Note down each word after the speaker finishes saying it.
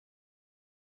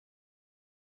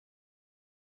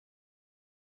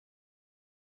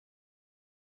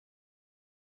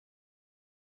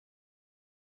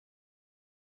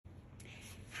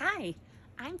Hi,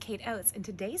 I'm Kate Oates, and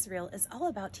today's reel is all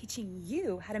about teaching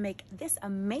you how to make this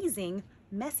amazing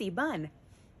messy bun.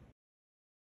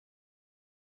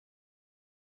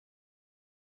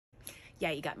 Yeah,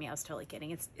 you got me. I was totally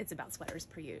kidding. It's about sweaters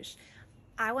per usual.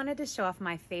 I wanted to show off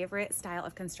my favorite style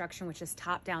of construction, which is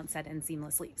top-down set-in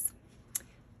seamless sleeves.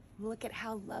 Look at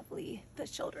how lovely the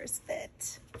shoulders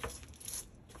fit.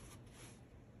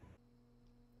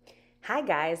 Hi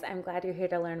guys, I'm glad you're here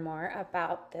to learn more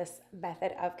about this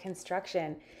method of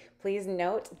construction. Please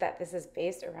note that this is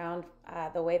based around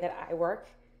the way that I work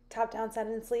top-down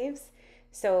set-in sleeves.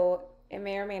 So it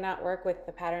may or may not work with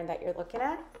the pattern that you're looking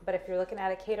at, but if you're looking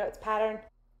at a Kate Oates pattern,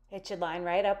 it should line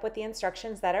right up with the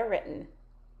instructions that are written.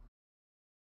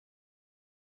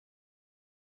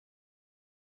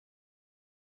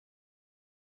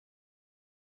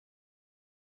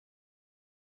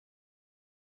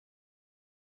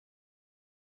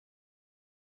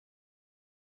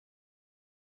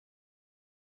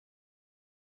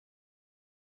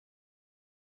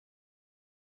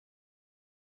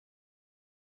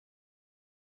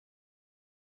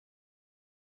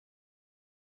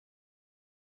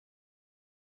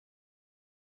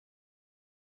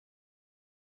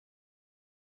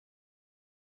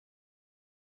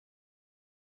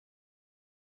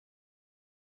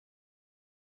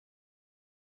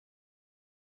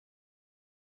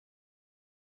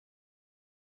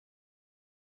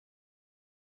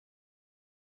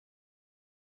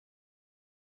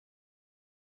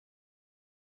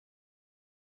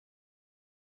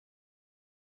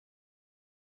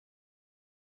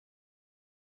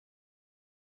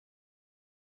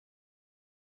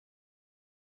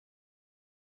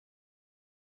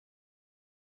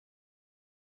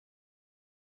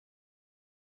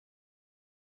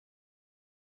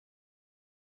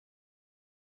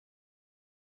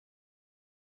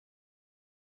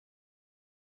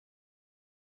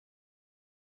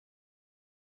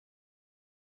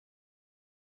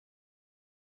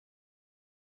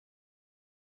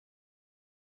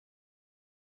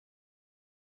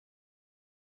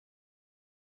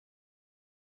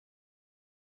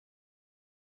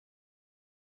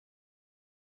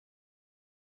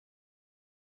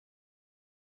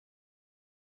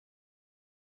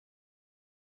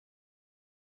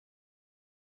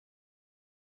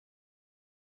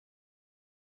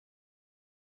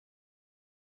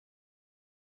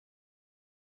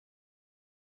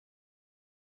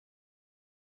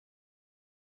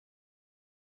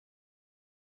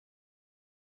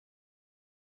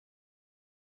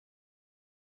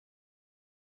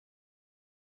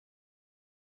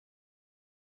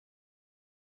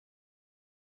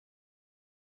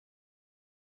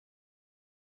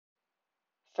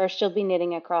 First, you'll be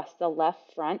knitting across the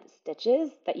left front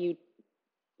stitches that you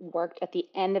worked at the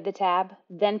end of the tab,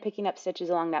 then picking up stitches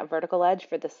along that vertical edge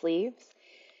for the sleeves,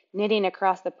 knitting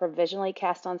across the provisionally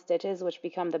cast on stitches, which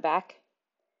become the back.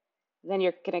 Then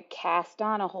you're going to cast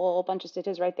on a whole bunch of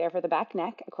stitches right there for the back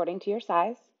neck, according to your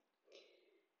size.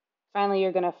 Finally,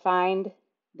 you're going to find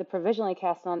the provisionally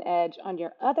cast on edge on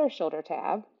your other shoulder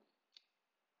tab,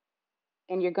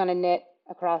 and you're going to knit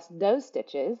across those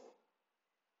stitches.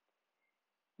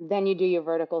 Then you do your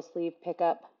vertical sleeve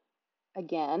pickup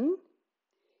again,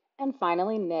 and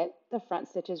finally knit the front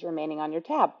stitches remaining on your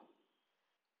tab.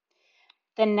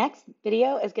 The next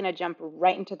video is going to jump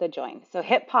right into the join, so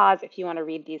hit pause if you want to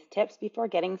read these tips before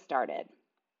getting started.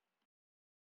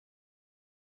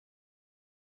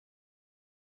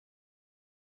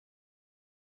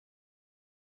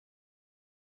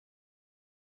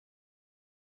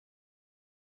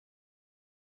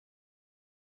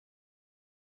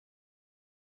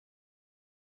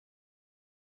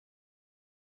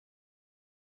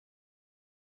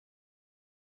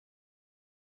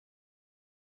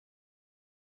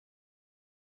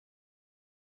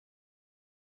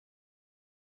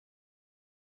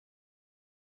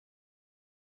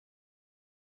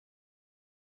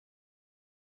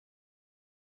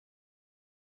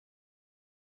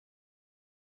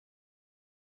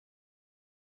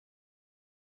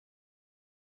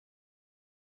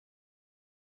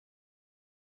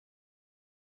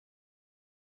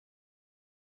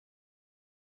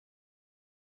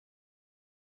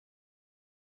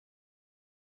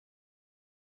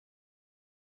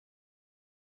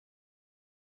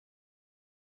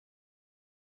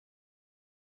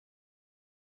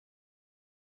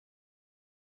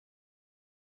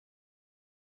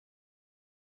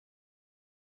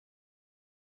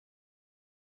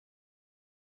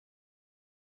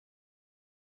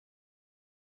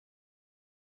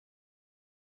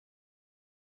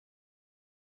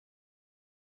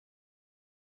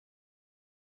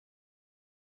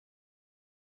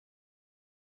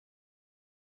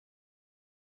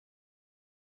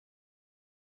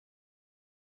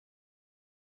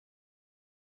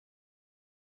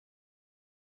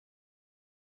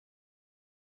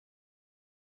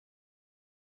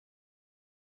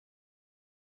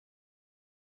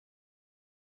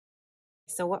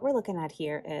 So what we're looking at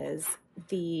here is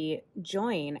the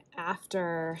join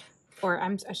after,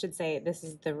 I should say this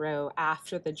is the row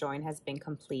after the join has been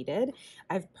completed.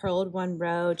 I've purled one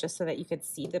row just so that you could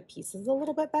see the pieces a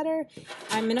little bit better.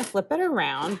 I'm gonna flip it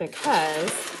around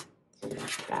because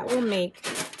that will make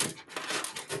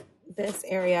this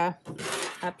area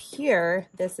up here,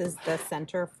 this is the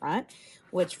center front,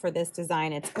 which for this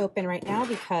design, it's open right now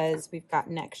because we've got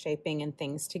neck shaping and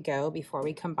things to go before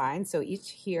we combine. So each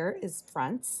here is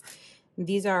fronts.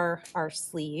 These are our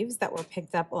sleeves that were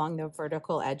picked up along the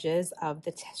vertical edges of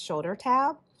the shoulder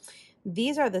tab.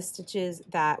 These are the stitches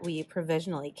that we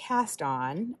provisionally cast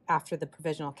on after the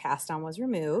provisional cast on was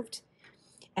removed.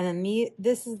 And then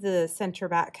this is the center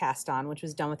back cast on, which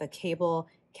was done with a cable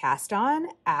cast on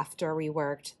after we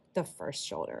worked the first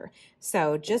shoulder.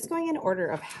 So just going in order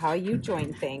of how you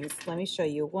join things, let me show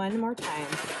you one more time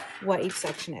what each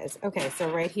section is. Okay, so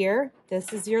right here,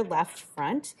 this is your left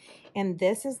front, and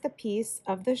this is the piece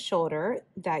of the shoulder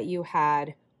that you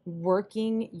had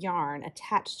working yarn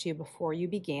attached to before you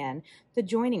began the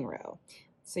joining row.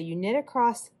 So you knit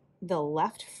across the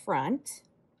left front,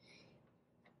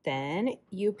 then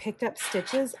you picked up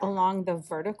stitches along the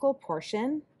vertical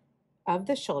portion of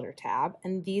the shoulder tab,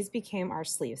 and these became our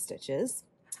sleeve stitches.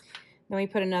 Then we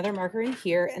put another marker in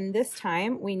here, and this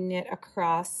time we knit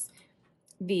across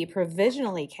the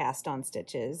provisionally cast on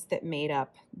stitches that made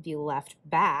up the left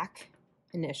back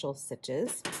initial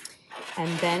stitches. And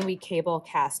then we cable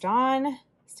cast on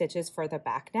stitches for the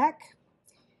back neck.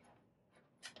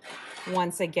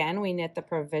 Once again, we knit the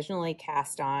provisionally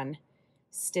cast on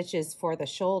stitches for the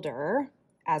shoulder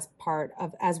as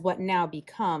what now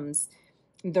becomes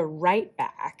the right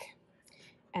back.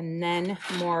 And then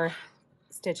more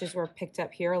stitches were picked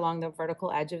up here along the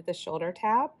vertical edge of the shoulder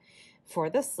tab for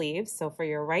the sleeves, so for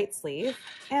your right sleeve.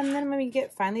 And then when we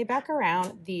get finally back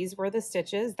around, these were the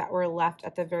stitches that were left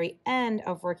at the very end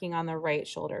of working on the right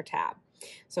shoulder tab.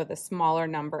 So the smaller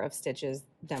number of stitches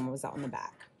than was on the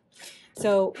back.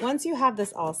 So once you have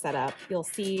this all set up, you'll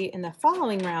see in the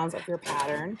following rounds of your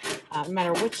pattern, no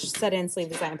matter which set-in sleeve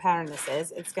design pattern this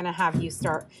is, it's going to have you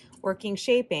start working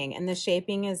shaping, and the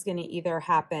shaping is going to either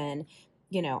happen,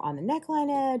 you know, on the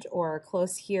neckline edge or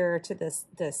close here to this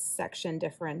section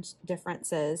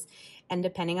differences, and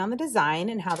depending on the design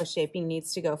and how the shaping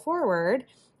needs to go forward,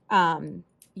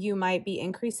 you might be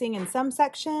increasing in some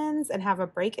sections and have a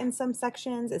break in some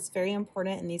sections. It's very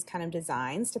important in these kind of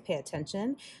designs to pay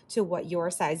attention to what your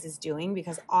size is doing,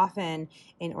 because often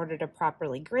in order to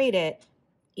properly grade it,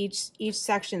 each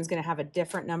section is going to have a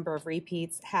different number of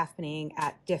repeats happening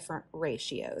at different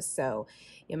ratios. So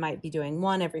you might be doing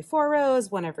one every 4 rows,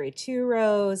 one every 2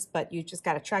 rows, but you just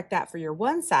got to track that for your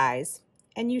one size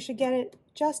and you should get it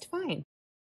just fine.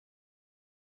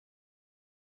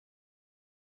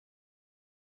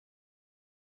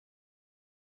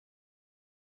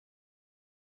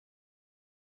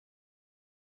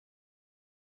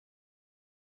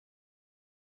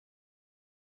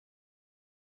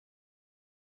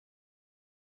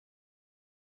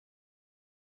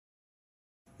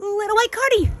 Little white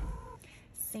Cardi.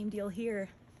 Same deal here.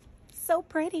 So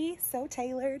pretty, so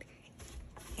tailored,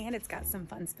 and it's got some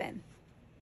fun spin.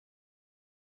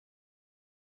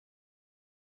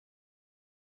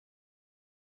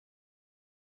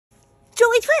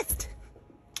 Julie Twist.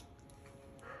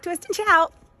 Twist and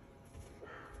shout.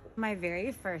 My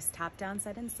very first top-down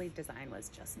set-in sleeve design was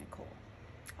just Nicole.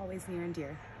 Always near and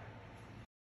dear.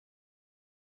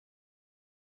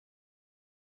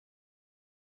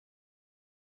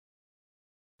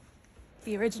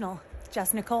 The original,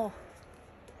 just Nicole.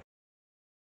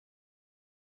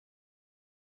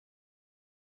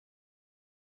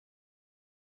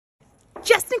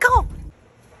 Just Nicole!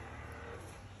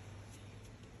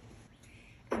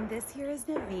 And this here is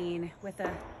Naveen with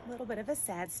a little bit of a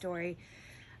sad story.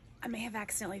 I may have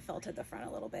accidentally felted the front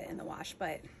a little bit in the wash,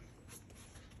 but...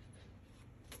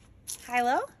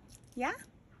 Hello? Yeah?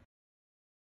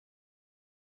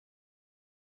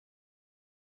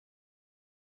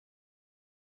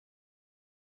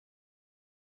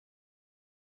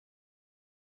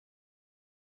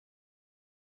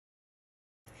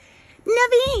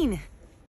 Naveen!